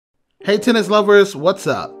Hey tennis lovers, what's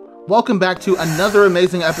up? Welcome back to another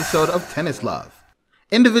amazing episode of Tennis Love.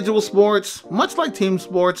 Individual sports, much like team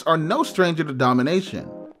sports, are no stranger to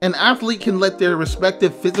domination. An athlete can let their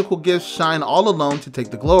respective physical gifts shine all alone to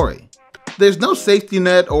take the glory. There's no safety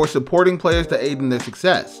net or supporting players to aid in their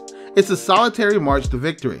success. It's a solitary march to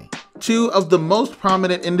victory. Two of the most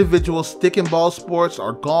prominent individual stick and ball sports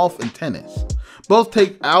are golf and tennis. Both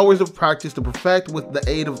take hours of practice to perfect with the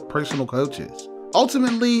aid of personal coaches.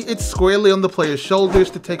 Ultimately, it's squarely on the player's shoulders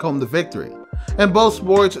to take home the victory. In both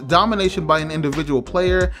sports, domination by an individual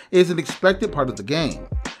player is an expected part of the game.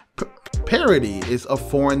 Parity is a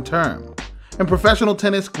foreign term. In professional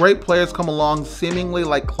tennis, great players come along seemingly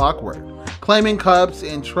like clockwork, claiming cups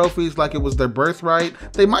and trophies like it was their birthright.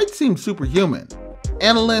 They might seem superhuman.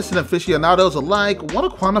 Analysts and aficionados alike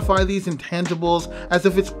want to quantify these intangibles as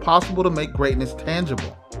if it's possible to make greatness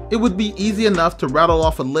tangible. It would be easy enough to rattle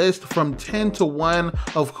off a list from 10 to 1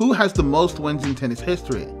 of who has the most wins in tennis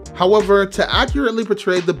history. However, to accurately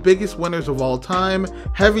portray the biggest winners of all time,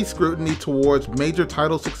 heavy scrutiny towards major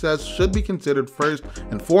title success should be considered first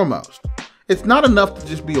and foremost. It's not enough to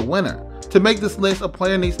just be a winner. To make this list, a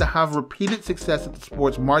player needs to have repeated success at the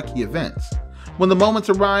sport's marquee events. When the moments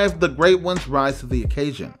arrive, the great ones rise to the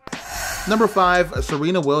occasion. Number 5,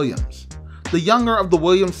 Serena Williams. The younger of the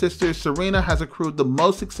Williams sisters, Serena has accrued the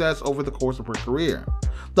most success over the course of her career.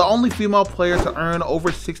 The only female player to earn over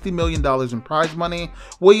 $60 million in prize money,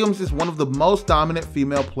 Williams is one of the most dominant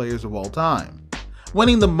female players of all time.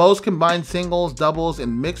 Winning the most combined singles, doubles,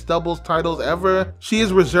 and mixed doubles titles ever, she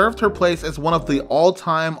has reserved her place as one of the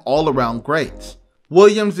all-time, all-around greats.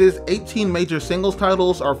 Williams' 18 major singles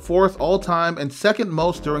titles are 4th all-time and 2nd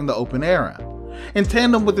most during the Open era. In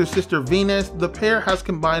tandem with her sister Venus, the pair has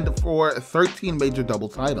combined for 13 major double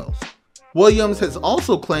titles. Williams has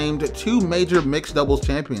also claimed 2 major mixed doubles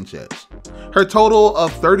championships. Her total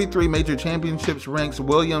of 33 major championships ranks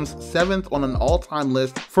Williams 7th on an all-time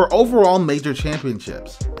list for overall major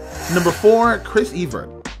championships. Number 4, Chris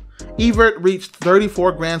Evert. Evert reached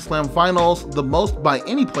 34 Grand Slam finals, the most by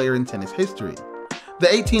any player in tennis history. The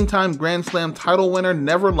 18-time Grand Slam title winner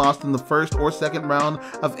never lost in the first or second round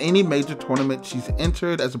of any major tournament she's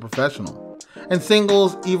entered as a professional. In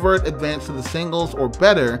singles, Evert advanced to the singles or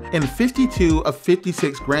better in 52 of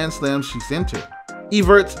 56 Grand Slams she's entered.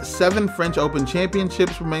 Evert's 7 French Open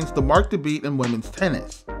championships remains the mark to beat in women's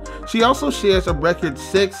tennis. She also shares a record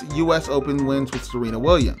 6 US Open wins with Serena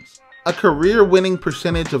Williams. A career winning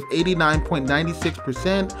percentage of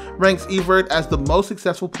 89.96% ranks Evert as the most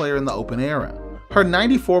successful player in the Open era. Her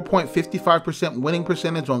 94.55% winning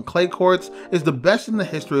percentage on clay courts is the best in the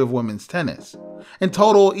history of women's tennis. In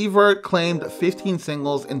total, Evert claimed 15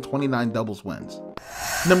 singles and 29 doubles wins.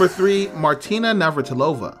 Number 3, Martina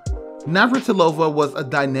Navratilova. Navratilova was a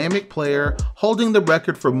dynamic player, holding the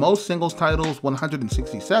record for most singles titles,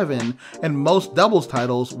 167, and most doubles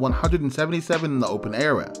titles, 177 in the Open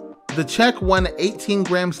era. The Czech won 18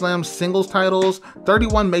 Grand Slam singles titles,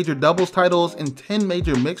 31 major doubles titles, and 10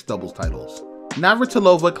 major mixed doubles titles.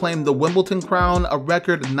 Navratilova claimed the Wimbledon crown a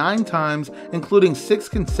record 9 times, including 6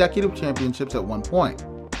 consecutive championships at one point.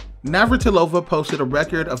 Navratilova posted a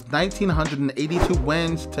record of 1,982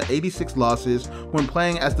 wins to 86 losses when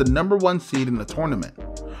playing as the number 1 seed in the tournament.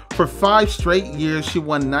 For 5 straight years, she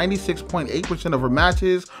won 96.8% of her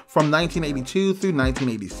matches from 1982 through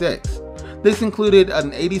 1986. This included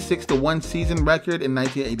an 86-1 season record in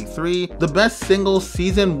 1983, the best single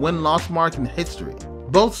season win-loss mark in history.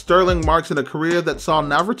 Both sterling marks in a career that saw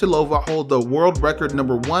Navratilova hold the world record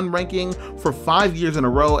number 1 ranking for 5 years in a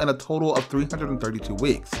row and a total of 332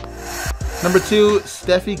 weeks. Number 2,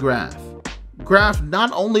 Steffi Graf. Graf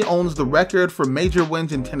not only owns the record for major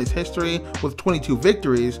wins in tennis history with 22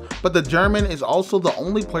 victories, but the German is also the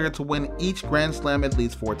only player to win each Grand Slam at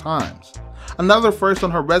least 4 times. Another first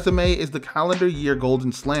on her resume is the calendar year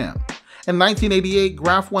Golden Slam. In 1988,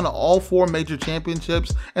 Graf won all 4 major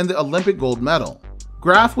championships and the Olympic gold medal.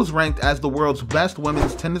 Graf was ranked as the world's best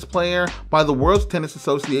women's tennis player by the World Tennis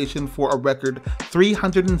Association for a record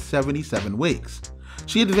 377 weeks.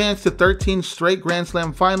 She advanced to 13 straight Grand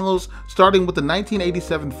Slam finals, starting with the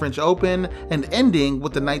 1987 French Open and ending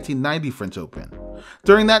with the 1990 French Open.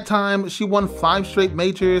 During that time, she won 5 straight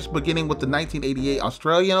majors, beginning with the 1988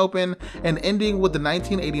 Australian Open and ending with the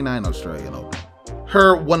 1989 Australian Open.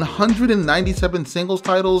 Her 197 singles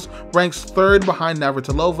titles ranks 3rd behind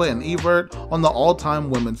Navratilova and Evert on the all-time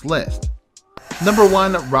women's list. Number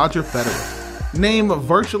 1, Roger Federer. Name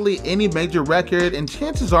virtually any major record and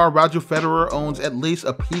chances are Roger Federer owns at least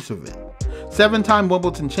a piece of it. 7-time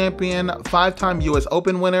Wimbledon champion, 5-time US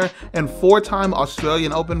Open winner, and 4-time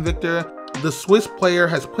Australian Open victor, The Swiss player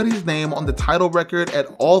has put his name on the title record at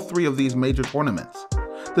all 3 of these major tournaments.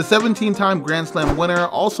 The 17-time Grand Slam winner,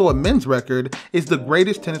 also a men's record, is the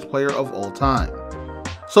greatest tennis player of all time.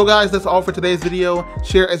 So guys, that's all for today's video.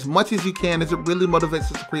 Share as much as you can as it really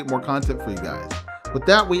motivates us to create more content for you guys. With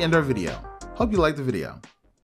that, we end our video. Hope you liked the video.